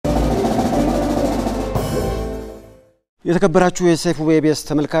የተከበራችሁ የሰይፉ ቤቢስ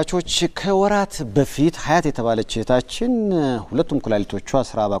ተመልካቾች ከወራት በፊት ሀያት የተባለች እህታችን ሁለቱም ኩላሊቶቿ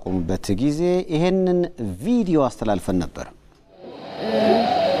ስራ ባቆሙበት ጊዜ ይሄንን ቪዲዮ አስተላልፈን ነበር።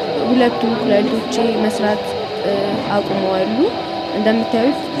 ሁለቱም ኩላሊቶቼ መስራት አቁመዋል።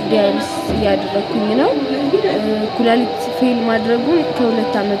 እንደምታዩት ዲያሊሲስ ያደረኩኝ ነው። ኩላሊት ፌል ማድረጉን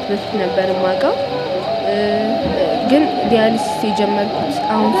ከሁለት አመት በፊት ነበር ማቀው። ግን ዲያሊሲስ የጀመርኩት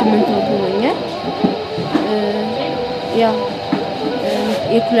አሁን 8 ወር ሆኖኛል። ያ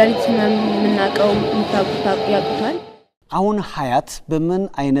የኩላሊት ህመም ምናቀው ያቁታል። አሁን ሀያት በምን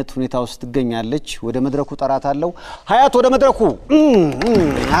አይነት ሁኔታ ውስጥ ትገኛለች? ወደ መድረኩ ጠራታለሁ። ሀያት ወደ መድረኩ።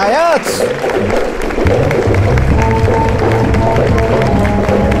 ሀያት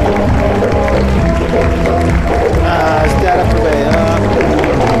አስታረፍ በያ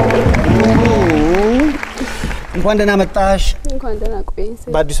እንኳን ደህና መጣሽ። እንኳን ደህና ቆየኝ።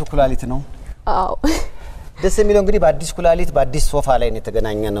 በአዲሱ ኩላሊት ነው? አዎ። ደስ የሚለው እንግዲህ በአዲስ ኩላሊት በአዲስ ሶፋ ላይ ነው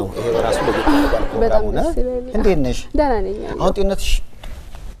የተገናኘ ነው። ይሄ ራሱ ለየት ፕሮግራም ነው። እንዴት ነሽ? ደህና ነኝ። አሁን ጤንነትሽ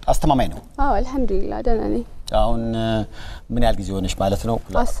አስተማማኝ ነው? አዎ አልহামዱሊላህ ደህና ነኝ። አሁን ምን ያህል ጊዜ ሆነሽ ማለት ነው?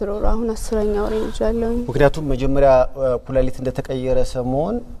 10 ወር። አሁን 10ኛ ወር ይጃለሁ። ምክንያቱም መጀመሪያ ኩላሊት እንደተቀየረ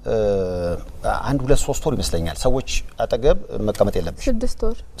ሰሞን 1 2 3 ወር ይመስለኛል ሰዎች አጠገብ መቀመጥ የለብሽ።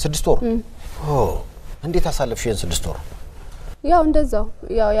 6 ወር እንዴት አሳለፍሽ ይሄን 6 ወር? ያው እንደዛው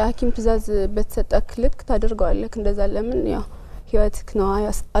ያው የሐኪም ትእዛዝ በተሰጠክ ልክ ታደርጋለህ። እንደዛ ለምን ያው ህይወትክ ነው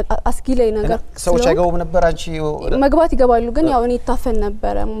አስጊ ላይ ነገር ሰዎች አይገቡም ነበር አንቺ መግባት ይገባሉ ግን ያው እኔ ታፈን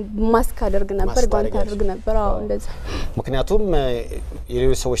ነበር ማስክ አድርግ ነበር ጓንት አድርግ ነበር። አዎ እንደዛ ምክንያቱም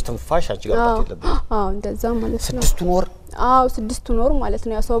የሌሎች ሰዎች ትንፋሽ አንቺ ጋር ተከለለ። አዎ እንደዛ ማለት ነው። 6 ወር? አዎ 6 ወር ማለት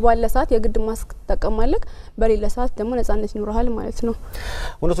ነው። ያው ሰው ባለ ሰዓት የግድ ማስክ ተጠቀማለክ በሌላ ሰዓት ደግሞ ነፃነት ይኖርሃል ማለት ነው።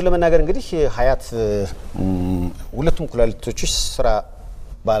 እውነቱን ለመናገር እንግዲህ ሀያት ሁለቱም ኩላሊቶችሽ ስራ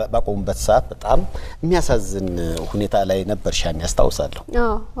ባቆሙበት ሰዓት በጣም የሚያሳዝን ሁኔታ ላይ ነበር ሻን ያስታውሳለሁ።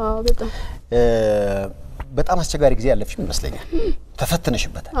 አዎ በጣም አስቸጋሪ ጊዜ ያለፍሽ ይመስለኛል።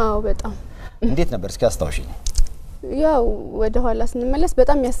 ተፈትነሽበታል? አዎ በጣም። እንዴት ነበር እስኪ አስታውሽኝ? ያው ወደ ኋላ ስንመለስ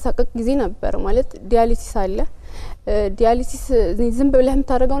በጣም ያሳቀቅ ጊዜ ነበር ማለት ዲያሊሲስ አለ። ዲያሊሲስ ዝም ብለህ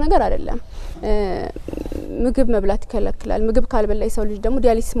የምታደርገው ነገር አይደለም። ምግብ መብላት ይከለክላል። ምግብ ካልበላ ሰው ልጅ ደግሞ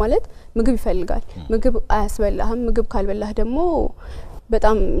ዲያሊሲስ ማለት ምግብ ይፈልጋል። ምግብ አያስበላህም። ምግብ ካልበላህ ደግሞ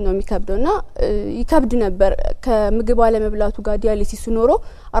በጣም ነው የሚከብደውና ይከብድ ነበር። ከምግብ አለ መብላቱ ጋር ዲያሊሲስ ኖሮ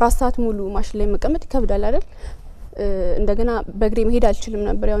 4 ሰዓት ሙሉ ማሽን ላይ መቀመጥ ይከብዳል አይደል? እንደገና በእግሬ መሄድ አልችልም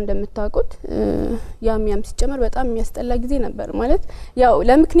ነበር ያው እንደምታውቁት። ያም ሲጨመር በጣም የሚያስጠላ ጊዜ ነበር ማለት ያው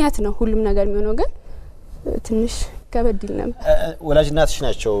ለምክንያት ነው ሁሉም ነገር የሚሆነው ግን ትንሽ ከበድል ነበር። ወላጅ እናትሽ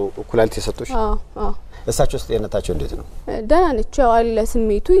ናቸው ኩላሊት የሰጡሽ? አዎ። እሳቸውስ ጤንነታቸው እንዴት ነው? ደህና ናቸው። አለ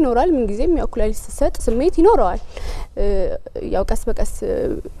ስሜቱ ይኖራል ምን ጊዜም ያው ኩላሊት ሲሰጥ ስሜት ይኖራል። ያው ቀስ በቀስ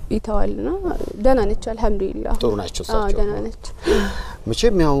ይተዋልና ደህና ነች አልহামዱሊላህ። ጥሩ ናቸው እሳቸው? አዎ ደህና ነች።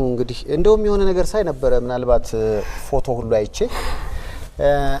 መቼም ያው እንግዲህ እንደውም የሆነ ነገር ሳይ ነበር ምናልባት ፎቶ ሁሉ አይቼ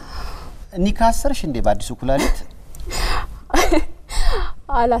ኒካሰርሽ እንዴ በአዲሱ ኩላሊት?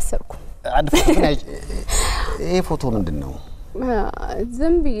 አላሰርኩም። አንድ ፎቶ ግን ይሄ ፎቶ ምንድነው?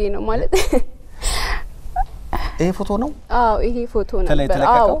 ዝም ብዬ ነው ማለት ይሄ ፎቶ ነው? አዎ ይሄ ፎቶ ነበር።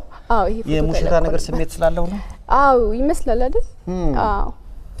 አዎ ይሄ ፎቶ የሙሽራ ነገር ስሜት ስላለው ነው? አዎ ይመስላል አይደል? አዎ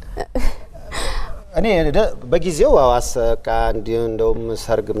እኔ በጊዜው አዋሰቃ እንደውም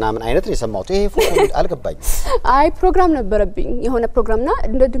ሰርግ ምናምን አይነት ነው የሰማሁት። ይሄ ፎቶ አልገባኝ። አይ ፕሮግራም ነበረብኝ የሆነ ፕሮግራምና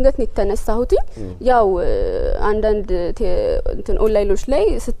እንደ ድንገት ነው የተነሳሁት። ያው አንዳንድ እንትን ኦንላይኖች ላይ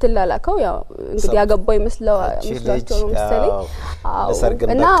ስትላላከው ያው እንግዲህ ያገባው መስላቸው ነው መሰለኝ።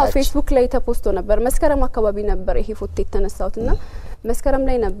 እና ፌስቡክ ላይ ተፖስቶ ነበር። መስከረም አካባቢ ነበር ይሄ ፎቶ የተነሳሁትና መስከረም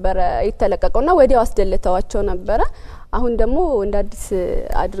ላይ ነበር የተለቀቀውና ወዲያው አስደልተዋቸው ነበር። አሁን ደግሞ እንደ አዲስ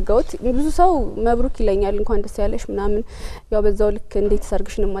አድርገውት ብዙ ሰው መብሩክ ይለኛል እንኳን ደስ ያለሽ ምናምን ያው በዛው ልክ እንዴት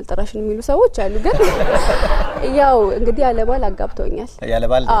ሰርግሽንም አልጠራሽንም የሚሉ ሰዎች አሉ። ግን ያው እንግዲህ ያለባል አጋብተውኛል።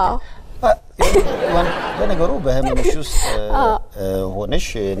 ያለባል ለነገሩ በህመምሽ ውስጥ ሆነሽ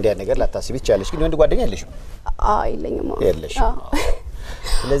እንዲያ ነገር ላታስቢ ይቻለሽ። ግን ወንድ ጓደኛ የለሽም? የለኝም። የለሽም?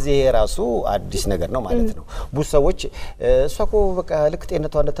 ስለዚህ ራሱ አዲስ ነገር ነው ማለት ነው። ብዙ ሰዎች እሷኮ በቃ ልክ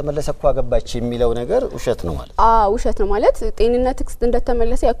ጤንነቷ እንደተመለሰ እኮ አገባች የሚለው ነገር ውሸት ነው ማለት? ውሸት ነው ማለት ጤንነትክ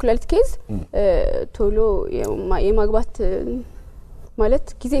እንደተመለሰ የኩላሊት ኬዝ ቶሎ የማግባት ማለት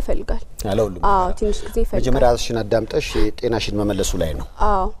ጊዜ ይፈልጋል። አለሁሉም ትንሽ ጊዜ ይፈልጋል። መጀመሪያሽን አዳምጠሽ ጤናሽን መመለሱ ላይ ነው።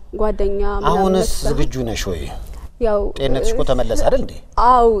 ጓደኛ አሁንስ ዝግጁ ነሽ ወይ? ያው ጤንነትሽ እኮ ተመለሰ አይደል እንዴ?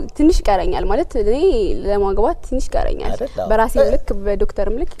 ትንሽ ቀረኛል ማለት እኔ ለማግባት ትንሽ ቀረኛል። በራሴ ልክ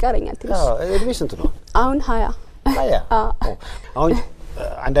በዶክተርም ልክ ቀረኛል ትንሽ። እድሜ ስንት ነው? አሁን 20 አሁን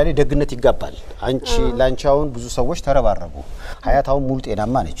አንዳንዴ ደግነት ይጋባል። አንቺ ላንቻውን ብዙ ሰዎች ተረባረቡ። ሀያት አሁን ሙሉ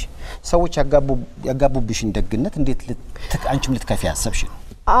ጤናማ ነች። ሰዎች ያጋቡብሽን ደግነት እንዴት አንቺም ልትከፊ ያሰብሽ ነው?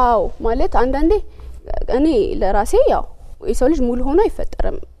 አዎ ማለት አንዳንዴ እኔ ለራሴ ያው የሰው ልጅ ሙሉ ሆኖ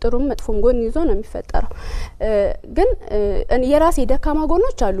አይፈጠርም ጥሩም መጥፎም ጎን ይዞ ነው የሚፈጠረው ግን የራሴ ደካማ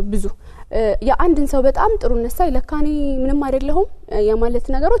ጎኖች አሉ ብዙ የአንድን ሰው በጣም ጥሩነት ሳይ ለካኔ ምንም አይደለሁም የማለት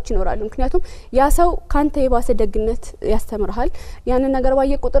ነገሮች ይኖራሉ ምክንያቱም ያ ሰው ካንተ የባሰ ደግነት ያስተምርሃል ያንን ነገር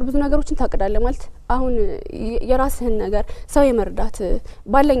ባየ ቁጥር ብዙ ነገሮችን ታቀዳለህ ማለት አሁን የራስህን ነገር ሰው የመርዳት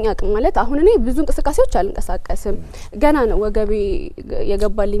ባለኝ አቅም ማለት አሁን እኔ ብዙ እንቅስቃሴዎች አልንቀሳቀስም ገና ነው ወገቤ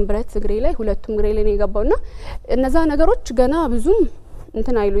የገባልኝ ብረት እግሬ ላይ ሁለቱም እግሬ ላይ ነው የገባውና እነዛ ነገሮች ገና ብዙም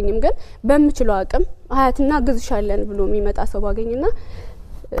እንትን አይሉኝም ግን በምችለው አቅም ሀያትና ግዝሻለን ብሎ የሚመጣ ሰው ባገኝና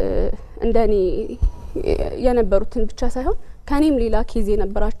እንደኔ የነበሩትን ብቻ ሳይሆን ከኔም ሌላ ኬዝ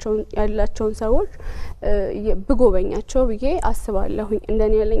የነበራቸውን ያላቸውን ሰዎች ብጎበኛቸው ብዬ አስባለሁ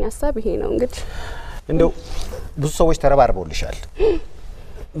እንደኔ ያለኝ ሐሳብ ይሄ ነው እንግዲህ እንደው ብዙ ሰዎች ተረባርበውልሻል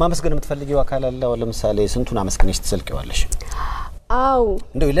ማመስገን የምትፈልጊው አካል አለ ለምሳሌ ስንቱን አመስግነሽ ትሰልቂዋለሽ አው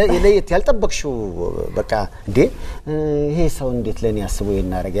እንደው ለየት ያልጠበቅሽው በቃ እንዴ ይሄ ሰው እንዴት ለኔ ያስቦ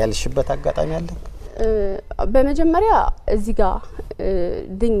ይናረጋ ያልሽበት አጋጣሚ አለ በመጀመሪያ እዚህ ጋር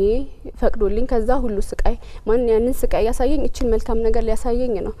ድኜ ፈቅዶልኝ ከዛ ሁሉ ስቃይ ማን ያንን ስቃይ ያሳየኝ እቺን መልካም ነገር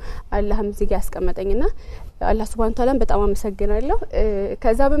ሊያሳየኝ ነው አላህም እዚህ ጋር ያስቀመጠኝና አላህ Subhanahu Ta'ala በጣም አመሰግናለሁ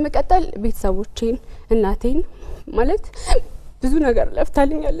ከዛ በመቀጠል ቤተሰቦቼን እናቴን ማለት ብዙ ነገር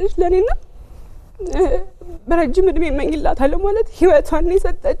ለፍታልኛለች ለኔና በረጅም እድሜ እመኝላታለሁ ማለት ህይወቷን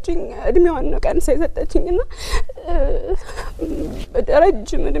የሰጠችኝ እድሜዋን ነው ቀን ሳይሰጠችኝና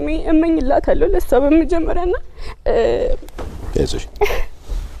ረጅም እድሜ እመኝላታለሁ ለሷ በመጀመሪያና እሺ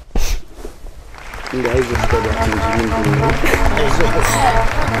እንዳይዘሽ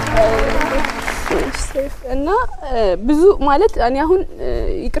እና ብዙ ማለት እኔ አሁን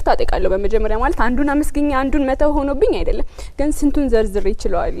ይቅርታ ጠይቃለሁ በመጀመሪያ ማለት አንዱን አመስግኛ አንዱን መተው ሆኖብኝ አይደለም ግን ስንቱን ዘርዝር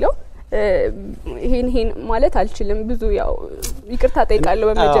ይችላልው ይሄን ማለት አልችልም ብዙ ያው ይቅርታ ጠይቃለሁ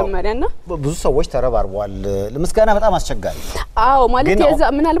በመጀመሪያና ብዙ ሰዎች ተረባርበዋል ለምስጋና በጣም አስቸጋሪ አዎ ማለት ያዛ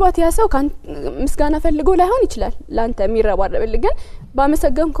ምናልባት ያ ሰው ምስጋና ፈልጎ ላይሆን ይችላል ላንተ የሚረባረብል ግን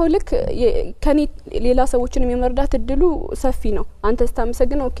ባመሰገንከው ልክ ከኔ ሌላ ሰዎችን የሚመርዳት እድሉ ሰፊ ነው አንተ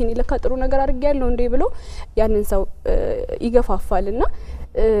ስታመሰግነው ኦኬ እኔ ለካ ጥሩ ነገር አድርጌያለሁ እንዴ ብሎ ያንን ሰው ይገፋፋልና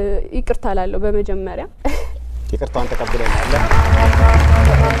ይቅርታ ላለው በመጀመሪያ ይቅርታን ተቀብለናል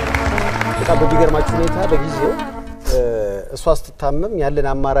በጣም በሚገርማችሁ ሁኔታ በጊዜው እሷ ስትታመም ያለን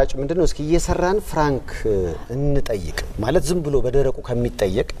አማራጭ ምንድነው እስኪ እየሰራን ፍራንክ እንጠይቅ ማለት ዝም ብሎ በደረቁ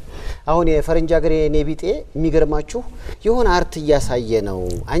ከሚጠየቅ አሁን የፈረንጅ ሀገር የኔቢጤ የሚገርማችሁ የሆነ አርት እያሳየ ነው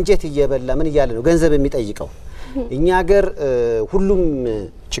አንጀት እየበላ ምን እያለ ነው ገንዘብ የሚጠይቀው እኛ ሀገር ሁሉም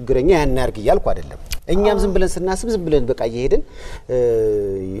ችግረኛ ያናርግ ይያልኩ አይደለም እኛም ዝም ብለን ስናስብ ዝም ብለን በቃ እየሄድን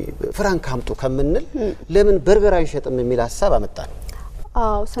ፍራንክ አምጡ ከመንል ለምን በርገር አይሸጥም የሚል ሐሳብ አመጣን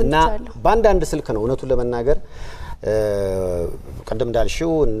አዎ ሰንቻለሁ ባንዳንድ ስልክ ነው እውነቱን ለመናገር ቀደም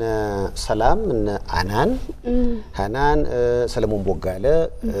እንዳልሽው እነ ሰላም እነ ሃናን ሰለሞን ቦጋለ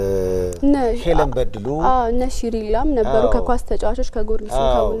ሄለን በድሉ እነ ሽሪላም ነበሩ ከኳስ ተጫዋቾች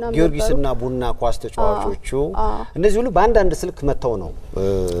ጊዮርጊስና ቡና ኳስ ተጫዋቾቹ እነዚህ ሁሉ ባንዳንድ ስልክ መተው ነው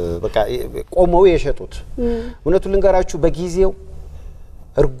በቃ ቆመው የሸጡት እውነቱን ልንገራችሁ በጊዜው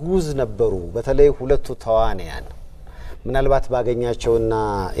እርጉዝ ነበሩ በተለይ ሁለቱ ተዋናያን ምናልባት ባገኛቸውና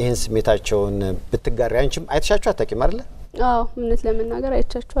ይሄን ስሜታቸውን ብትጋሪ አንቺም አይተሻቸው አታውቂም አይደል አዎ ምንስ ለመናገር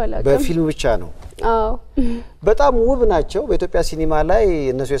አይቻቸው አላውቅም በፊልም ብቻ ነው አዎ በጣም ውብ ናቸው በኢትዮጵያ ሲኒማ ላይ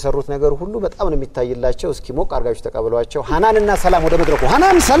እነሱ የሰሩት ነገር ሁሉ በጣም ነው የሚታይላቸው እስኪ ሞቅ አርጋችሁ ተቀበሏቸው ሃናንና ሰላም ወደ መድረኩ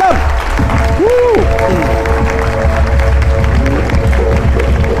ሃናን ሰላም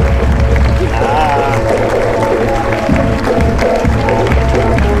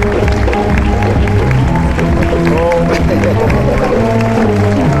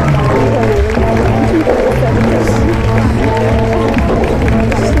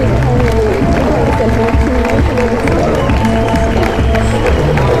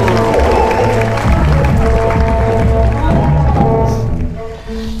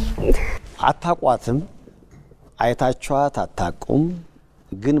አታቋትም አይታችኋት አታቁም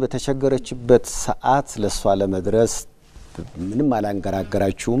ግን በተቸገረችበት ሰዓት ለሷ ለመድረስ ምንም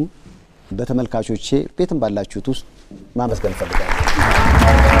አላንገራገራችሁም በተመልካቾቼ ቤትም ባላችሁት ውስጥ ማመስገን ፈልጋለሁ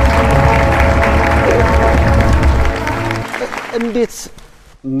እንዴት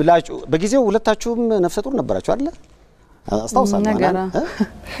ምላጩ በጊዜው ሁለታችሁም ነፍሰ ጡር ነበራችሁ አይደል አስታውሳለሁ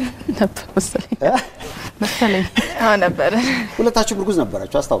ነበር መሰለኝ አዎ ነበር ሁለታችሁ ብርጉዝ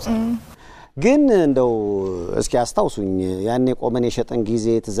ነበራችሁ አስታውሳለሁ ግን እንደው እስኪ አስታውሱኝ ያኔ ቆመን የሸጠን ጊዜ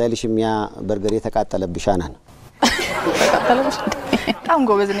ትዛይልሽም ያ በርገር የተቃጠለብሽ ሃናን ተቃጠለብሽ በጣም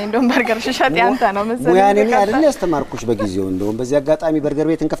ጎበዝ ነኝ እንደውም በርገር ሽሻት ያንተ ነው መሰለኝ ሙያኔ አይደል ያስተማርኩሽ በጊዜው እንደውም በዚህ አጋጣሚ በርገር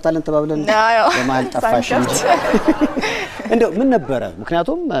ቤት እንከፍታለን ተባብለን ለማል ጠፋሽ እንጂ እንደው ምን ነበረ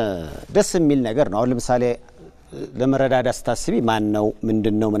ምክንያቱም ደስ የሚል ነገር ነው አሁን ለምሳሌ ለመረዳዳት ስታስቢ ማን ነው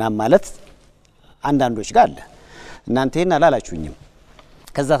ምንድነው ምናም ማለት አንዳንዶች ጋር አለ እናንተ ይሄን አላላችሁኝም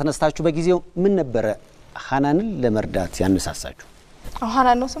ከዛ ተነስታችሁ በጊዜው ምን ነበረ ሃናንን ለመርዳት ያነሳሳችሁ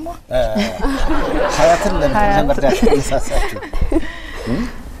ሃናን ነው ስሟ ሀያትን ለመርዳት ያነሳሳችሁ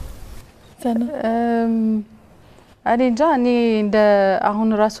እኔ እንደ አሁን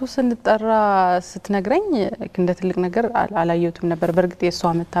ራሱ ስንጠራ ስትነግረኝ እንደ ትልቅ ነገር አላየሁትም ነበር በርግጥ የሷ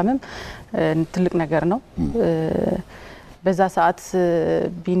መታመም ትልቅ ነገር ነው በዛ ሰዓት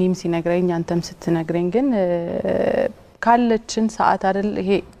ቢኒም ሲነግረኝ አንተም ስትነግረኝ ግን ካለችን ሰዓት አይደል ይሄ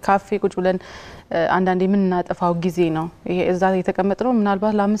ካፌ ቁጭ ብለን አንዳንዴ ምን እናጠፋው ጊዜ ነው ይሄ እዛ የተቀመጥነው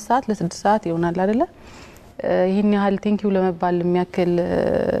ምናልባት ለ5 ሰዓት ለ6 ሰዓት ይሆናል አይደለ ይሄን ያህል ቴንኪው ለመባል የሚያክል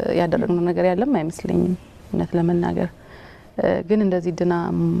ያደረግነው ነገር ያለም አይመስለኝም እውነት ለመናገር ግን እንደዚህ ድና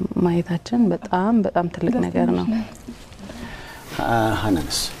ማየታችን በጣም በጣም ትልቅ ነገር ነው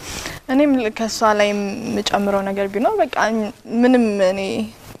ሃናንስ እኔም ከሷ ላይ የምጨምረው ነገር ቢኖር በቃ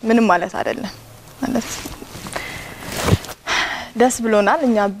ምንም ማለት አይደለም ማለት ደስ ብሎናል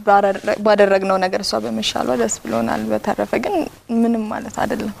እኛ ባደረግነው ነገር እሷ በመሻሏ ደስ ብሎናል በተረፈ ግን ምንም ማለት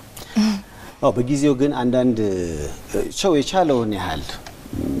አይደለም በጊዜው ግን አንዳንድ ሰው የቻለውን ያህል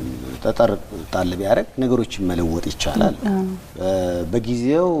ተጠር ጣል ቢያረግ ነገሮችን መለወጥ ይቻላል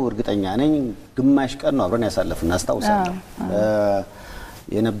በጊዜው እርግጠኛ ነኝ ግማሽ ቀን ነው አብረን ያሳለፍና አስታውሳለሁ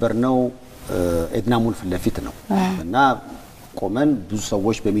የነበርነው ኤድናሙል ፍለፊት ነው እና ቆመን ብዙ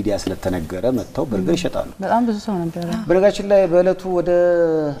ሰዎች በሚዲያ ስለተነገረ መጥተው በርገር ይሸጣሉ በጣም ብዙ ሰው ነበር በረጋችን ላይ በእለቱ ወደ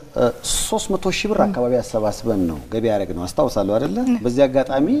 300,000 ብር አካባቢ አሰባስበን ነው ገቢ ያደረግነው አስታውሳለሁ አይደለ በዚህ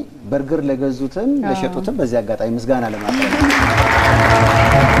አጋጣሚ በርገር ለገዙትም ለሸጡትም በዚህ አጋጣሚ ምስጋና ለማቅረብ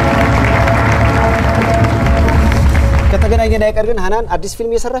ከተገናኘን አይቀር ግን ሃናን አዲስ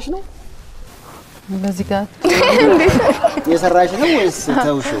ፊልም እየሰራሽ ነው በዚህ ጋር እየሰራሽ ነው ወይስ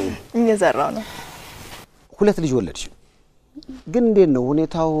ተውሽው እየሰራው ነው ሁለት ልጅ ወለድሽ ግን እንዴት ነው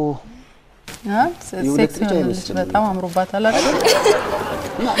ሁኔታው ሴክስ በጣም አምሮባታል አይደል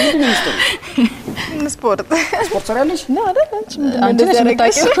ምንድነው ሚስጥሩ ስፖርት ሰራለሽ ነው አይደል አንቺ እንደዚህ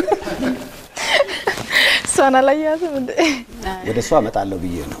ሳና ላይ ያዘም እንደ ወደ እሷ አመጣለሁ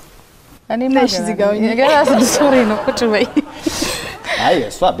ብዬ ነው እኔ ማሽ እዚህ ጋር ገና ስድስት ነው ቁጭ በይ አይ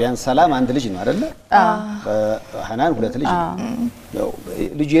እሷ ቢያንስ ሰላም አንድ ልጅ ነው አይደለ ሃናን ሁለት ልጅ ነው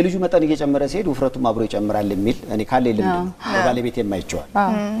የልጁ መጠን እየጨመረ ሲሄድ ውፍረቱም አብሮ ይጨምራል የሚል እኔ ካለ ልምድ ነው ባለቤት የማይቻል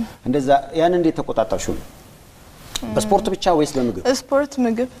እንደዛ ያን እንዴት ተቆጣጣሽው በስፖርት ብቻ ወይስ በምግብ ስፖርት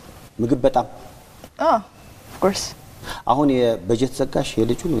ምግብ በጣም of course አሁን የበጀት ዘጋሽ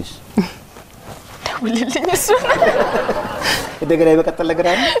የልጁ ነውስ ደውልልኝ እሱ እንደገና ይበቀጥል ነገር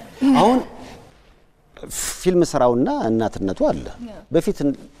አለ አሁን ፊልም ሰራውና እናትነቱ አለ በፊት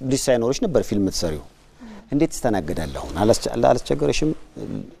ዲዛይነሮች ነበር ፊልም ተሰሪው እንዴት ተስተናገዳለሁ አላስቸገረሽም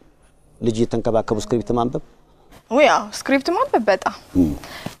ልጅ የተንከባከቡ ስክሪፕት ማንበብ ወያው ስክሪፕት ማንበብ በጣም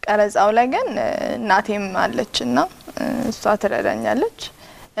ቀረጻው ላይ ግን እናቴም አለችና እሷ ትረዳኛለች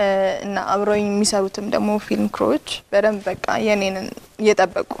እና አብሮኝ የሚሰሩትም ደግሞ ፊልም ክሮች በደንብ በቃ የኔን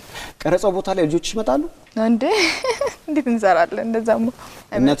እየጠበቁ ቀረጻው ቦታ ላይ ልጆች ይመጣሉ እንዴ እንዴት እንሰራለን እንደዛም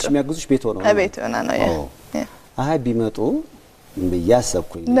እናትሽ የሚያግዙሽ ቤት ሆነው ቤት ሆና ነው አይ ቢመጡ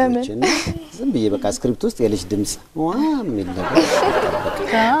በያሰብኩኝ ልጆችና ዝም ብዬ በቃ ስክሪፕት ውስጥ የልጅ ድምጽ ሚል ነገር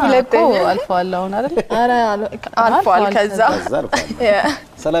ሁለተኛ አልፈዋል አሁን አይደል አረ አልፈዋል ከዛ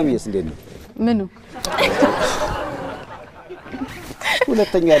ሰላምዬስ እንዴት ነው ምኑ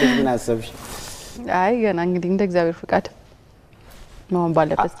ሁለተኛ ልጅ ምን አሰብሽ አይ ገና እንግዲህ እንደ እግዚአብሔር ፍቃድ ነው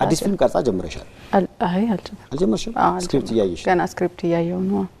ባለበት አዲስ ፊልም ቀርጻ ጀምረሻል አይ አልጀመርሽም ስክሪፕት እያየሽ ገና ስክሪፕት እያየው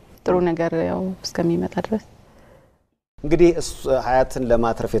ነው ጥሩ ነገር ያው እስከሚመጣ ድረስ እንግዲህ ሀያትን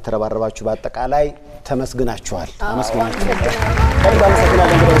ለማትረፍ የተረባረባችሁ በአጠቃላይ ተመስግናችኋል አመስግናችኋል